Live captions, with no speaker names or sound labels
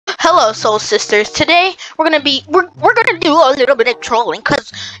Hello, soul sisters. Today we're gonna do a little bit of trolling,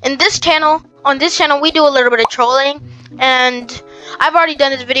 cause on this channel we do a little bit of trolling, and I've already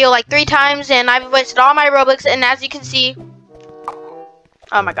done this video like 3 times, and I've wasted all my Robux. And as you can see,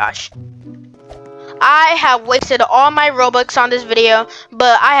 oh my gosh, I have wasted all my Robux on this video,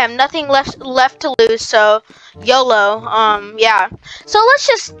 but I have nothing left to lose. So YOLO. Yeah. So let's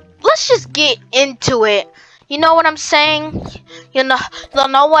just get into it. You know what I'm saying? You know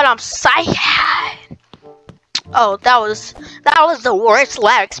what I'm saying? Oh, that was the worst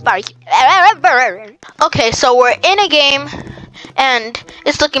lag spike ever. Okay, so we're in a game, and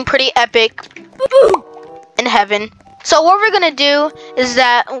it's looking pretty epic in heaven. So what we're gonna do is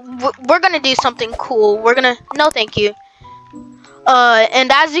that we're gonna do something cool. No, thank you.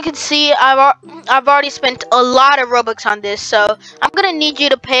 And as you can see, I've already spent a lot of Robux on this, so I'm gonna need you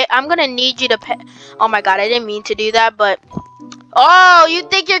to pay. Oh my god, I didn't mean to do that, but oh, you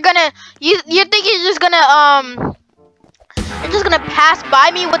think you're just gonna pass by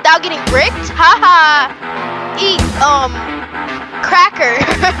me without getting bricked? Haha. Eat cracker.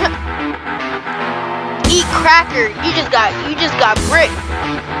 Eat cracker. You just got bricked.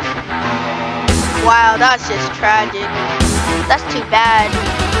 Wow, that's just tragic. That's too bad.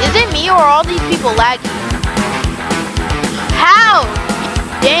 Is it me or are all these people lagging? How?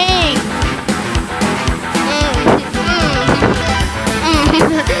 Dang.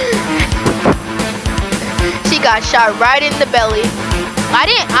 She got shot right in the belly.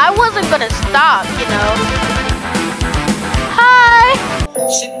 I wasn't gonna stop, you know. Hi.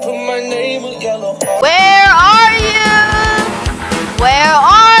 Where are you? Where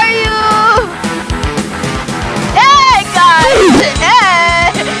are you? Hey guys!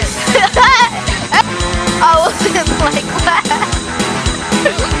 Hey! I wasn't like that.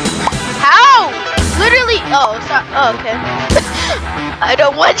 How? Literally. Oh, sorry. Oh, okay. I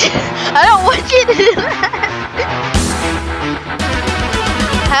don't want you to do that.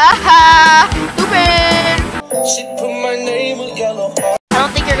 Haha! Stupid! I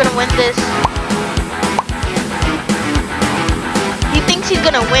don't think you're gonna win this. He thinks he's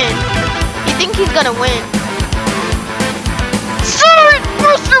gonna win. He thinks he's gonna win.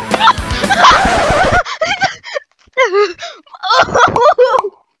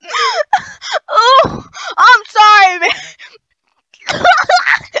 Oh, I'm sorry, man.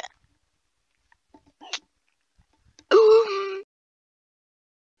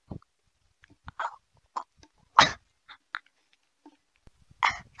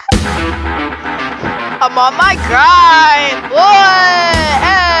 I'm on my grind, boy.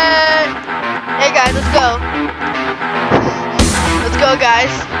 Hey guys, let's go. Let's go,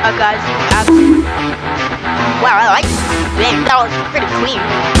 guys. Oh, guys, wow, I like it. Man, that was pretty clean.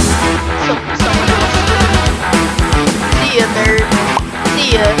 Someone else. See ya, nerd.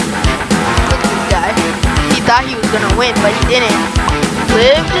 See ya. Look at this guy. He thought he was gonna win, but he didn't.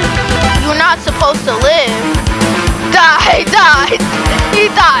 Lived? You're not supposed to live. Die, die. He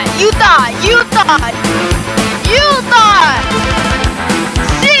thought. You thought. You thought. You thought.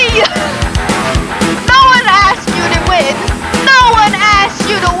 See ya. No one asked you to win. No one asked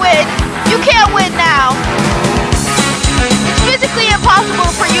you to win. You can't win now. It's physically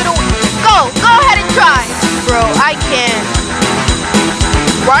impossible for you to win. Go ahead and try. Bro, I can't.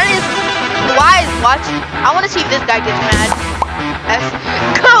 Why is watching? I want to see if this guy gets mad.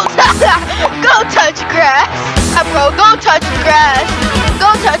 Go touch grass. Bro, go touch grass. Go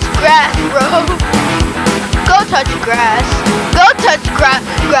touch grass, bro. Go touch grass. Go touch grass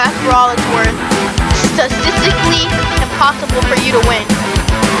for all it's worth. Statistically impossible for you to win.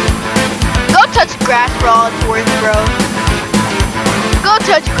 Go touch grass for all it's worth, bro. Go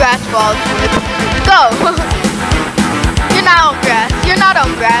touch grass for all it's worth. Go. You're not on grass. You're not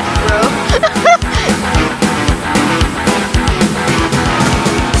on grass, bro.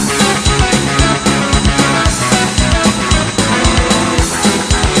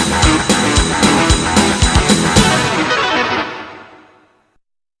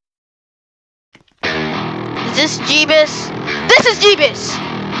 Is this Jeebus? This is Jeebus!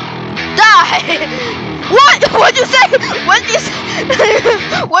 Die! What? What'd you say? What'd you say?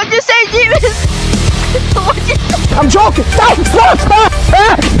 What'd you say, Jeebus? What'd you say? I'm joking! Stop! Stop! Stop!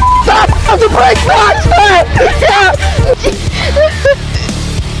 Stop! Stop the brake! Stop! Stop!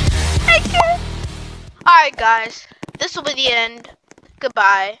 I can't. Alright, guys. This will be the end.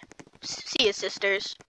 Goodbye. See you, sisters.